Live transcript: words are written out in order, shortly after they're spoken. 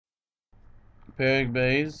Perek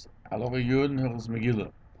Beis, Halacha Yud and Hilchos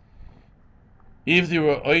Megillah. If there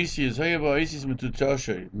were oisies,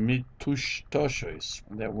 mitushtoshos,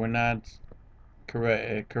 that were not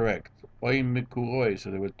correct, oy mikuroi, so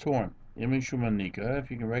they were torn. Yemishumanika, if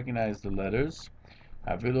you can recognize the letters,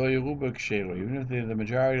 even if they're the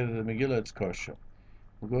majority of the Megillah, it's kosher.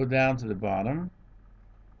 We'll go down to the bottom.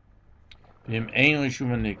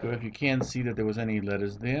 If you can't see that there was any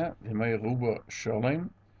letters there, but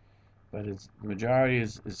the majority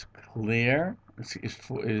is clear,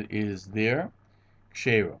 is there.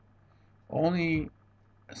 Kshera. Only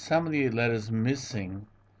some of the letters missing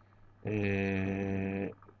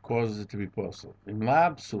causes it to be possible.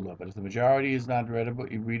 But if the majority is not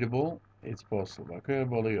readable, it's possible. And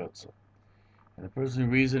the person who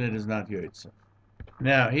reads it is not yotze.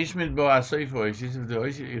 Now, Hishmit bo ha-sofer, if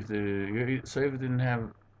the sofer didn't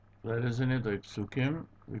have letters in it, or psukim,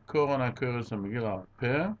 we call on ha-keres ha-megillah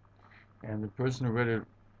al-peh, and the person who read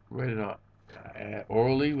it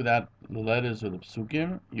orally without the letters or the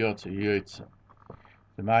psukim, yotze.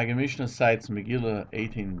 The Magen Mishnah cites Megillah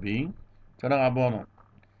 18b. Tana Rabbanon.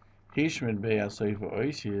 Hishmit be ha-sofer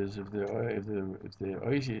oisies, if the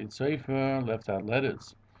sofer left out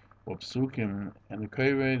letters or psukim, and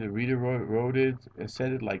the reader wrote it,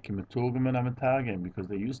 said it like kimeturgim and amatargim, because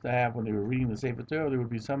they used to have, when they were reading the Sefer Torah, there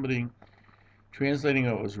would be somebody translating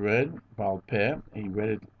what was read, Baal Peh, and he read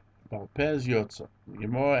it, Baal Peh is Yotza. The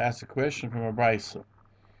Gemara asks a question from a Brisa,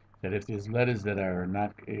 that if there's letters that are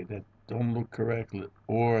not, that don't look correct,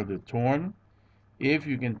 or they're torn, if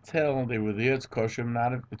you can tell they were there, it's kosher,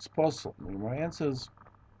 not if it's possible. The Gemara answers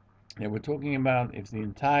that we're talking about if the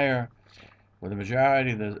entire, or the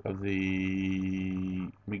majority of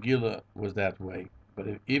the Megillah was that way. But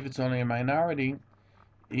if it's only a minority,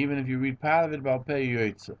 even if you read part of it, Baal Peh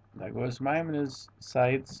Yoitza. Like Maimonides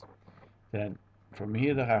cites that from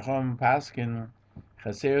here the Chacham Paskin,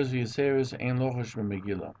 Chaseres v'Yaseres ein lochash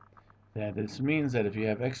b'Megillah. That this means that if you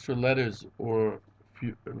have extra letters or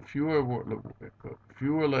fewer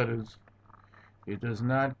letters, it does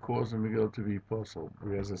not cause the Megillah to be possible,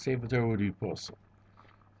 whereas the Sefer Torah would be possible.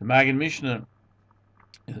 The Magen Mishnah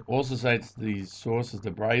also cites these sources, the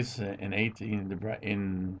Brisa in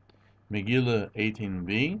Megillah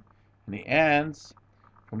 18b, and he adds,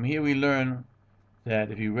 from here we learn that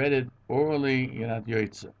if you read it orally, you're not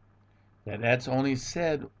yotze. That's only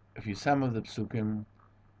said if you some of the psukim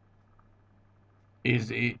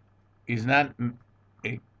is not.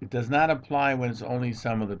 It does not apply when it's only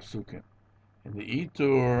some of the psukim. And the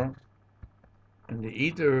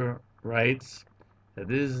Eater writes that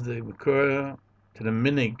this is the Makor to the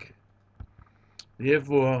minig.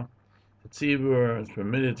 Therefore, the tzibur is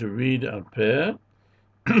permitted to read al peh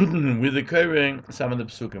with the covering some of the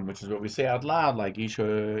psukim, which is what we say out loud, like ish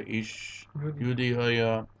yudi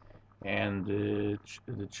hoya, and the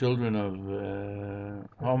children of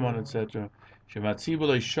Haman, etc. Shema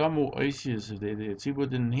tzibur shamu oisius. If the tzibur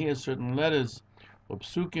didn't hear certain letters or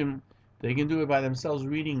psukim, they can do it by themselves,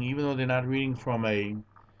 reading, even though they're not reading from a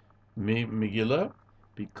Megillah,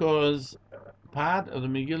 because part of the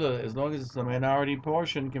Megillah, as long as it's a minority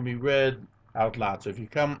portion, can be read out loud. So if you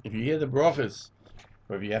hear the brachos,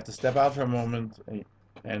 or if you have to step out for a moment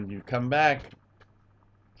and you come back,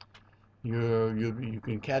 you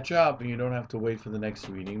can catch up and you don't have to wait for the next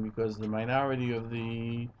reading, because the minority of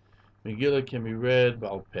the Megillah can be read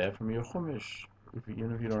Baal Peh from your Chumash,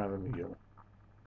 even if you don't have a Megillah.